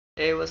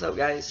Hey, what's up,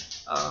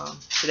 guys?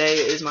 Today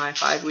is my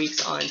 5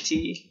 weeks on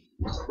T.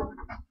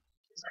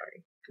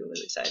 Sorry, feel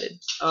really excited.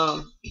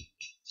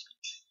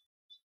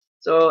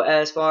 So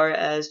as far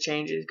as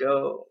changes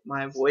go,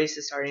 my voice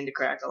is starting to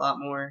crack a lot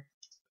more.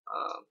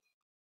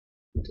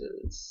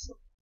 It's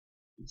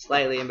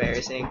slightly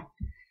embarrassing.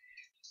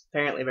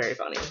 Apparently very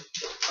funny.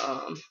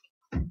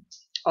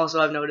 Also,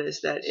 I've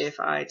noticed that if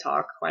I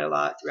talk quite a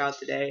lot throughout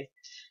the day,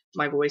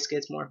 my voice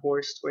gets more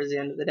hoarse towards the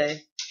end of the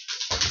day.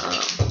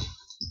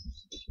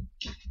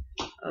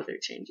 Other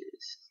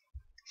changes.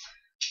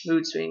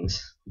 Mood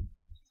swings.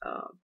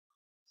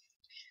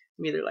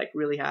 I'm either like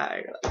really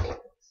high or like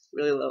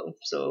really low.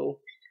 So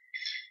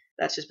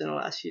that's just been the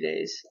last few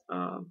days.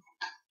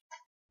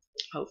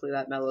 Hopefully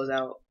that mellows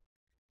out.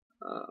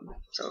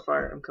 So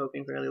far I'm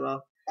coping fairly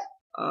well.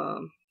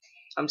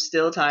 I'm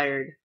still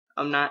tired.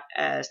 I'm not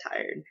as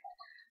tired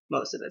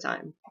most of the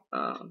time.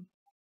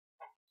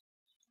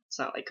 It's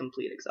not like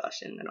complete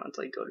exhaustion. I don't have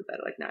to like go to bed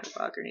at like 9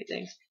 o'clock or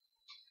anything.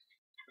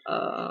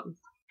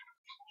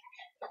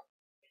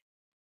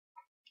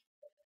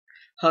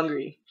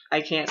 Hungry.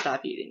 I can't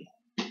stop eating.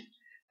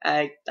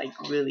 I like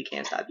really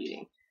can't stop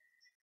eating.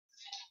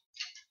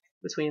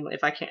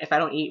 If I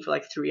don't eat for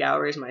like 3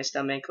 hours, my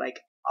stomach like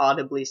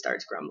audibly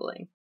starts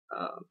grumbling.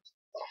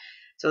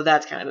 So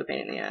that's kind of a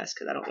pain in the ass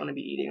because I don't want to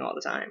be eating all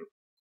the time.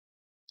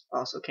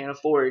 Also can't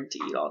afford to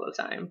eat all the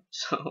time.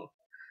 So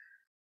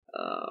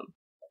I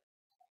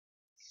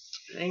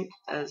think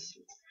as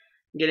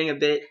getting a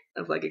bit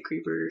of like a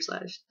creeper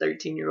 /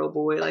 13-year-old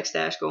boy like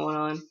stash going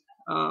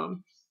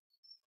on.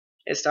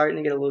 It's starting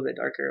to get a little bit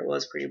darker. It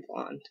was pretty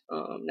blonde.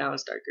 Now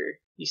it's darker.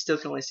 You still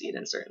can only see it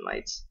in certain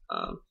lights.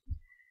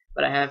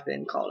 But I have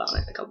been called on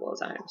it a couple of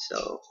times, so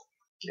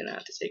I'm gonna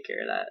have to take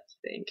care of that,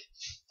 I think.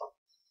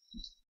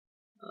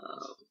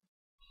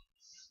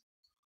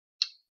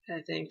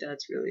 I think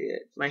that's really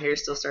it. My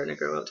hair's still starting to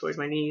grow up towards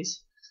my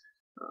knees,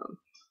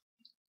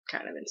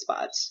 kind of in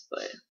spots,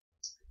 but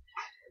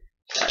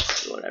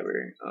that's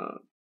whatever.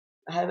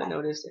 I haven't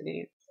noticed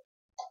any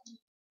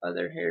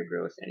other hair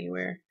growth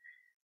anywhere.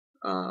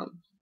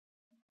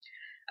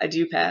 I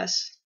do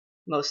pass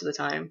most of the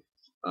time.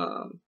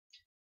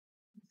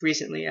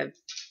 Recently, I've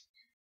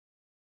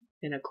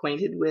been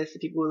acquainted with the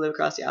people who live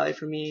across the alley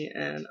from me,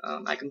 and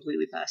I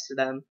completely passed to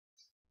them,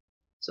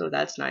 so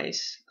that's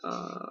nice.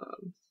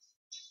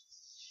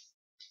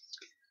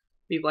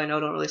 People I know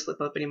don't really slip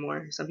up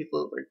anymore. Some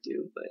people at work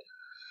do, but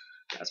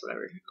that's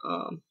whatever.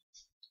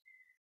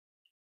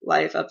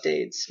 Life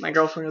updates. My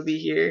girlfriend will be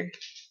here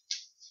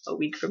a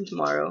week from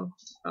tomorrow.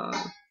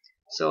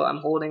 So I'm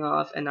holding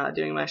off and not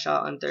doing my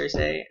shot on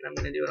Thursday, and I'm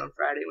going to do it on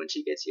Friday when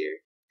she gets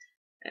here.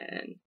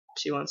 And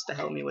she wants to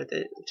help me with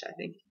it, which I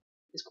think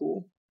is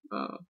cool.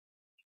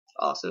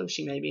 Also,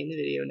 she may be in the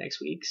video next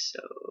week,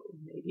 so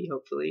maybe,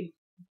 hopefully,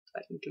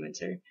 I can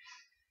convince her.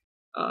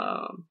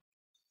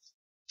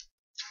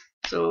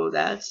 So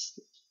that's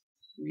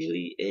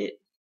really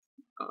it.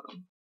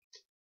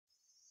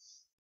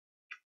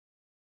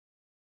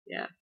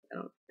 Yeah,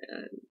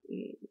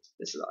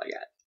 this is all I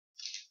got.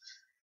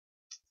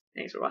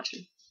 Thanks for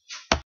watching.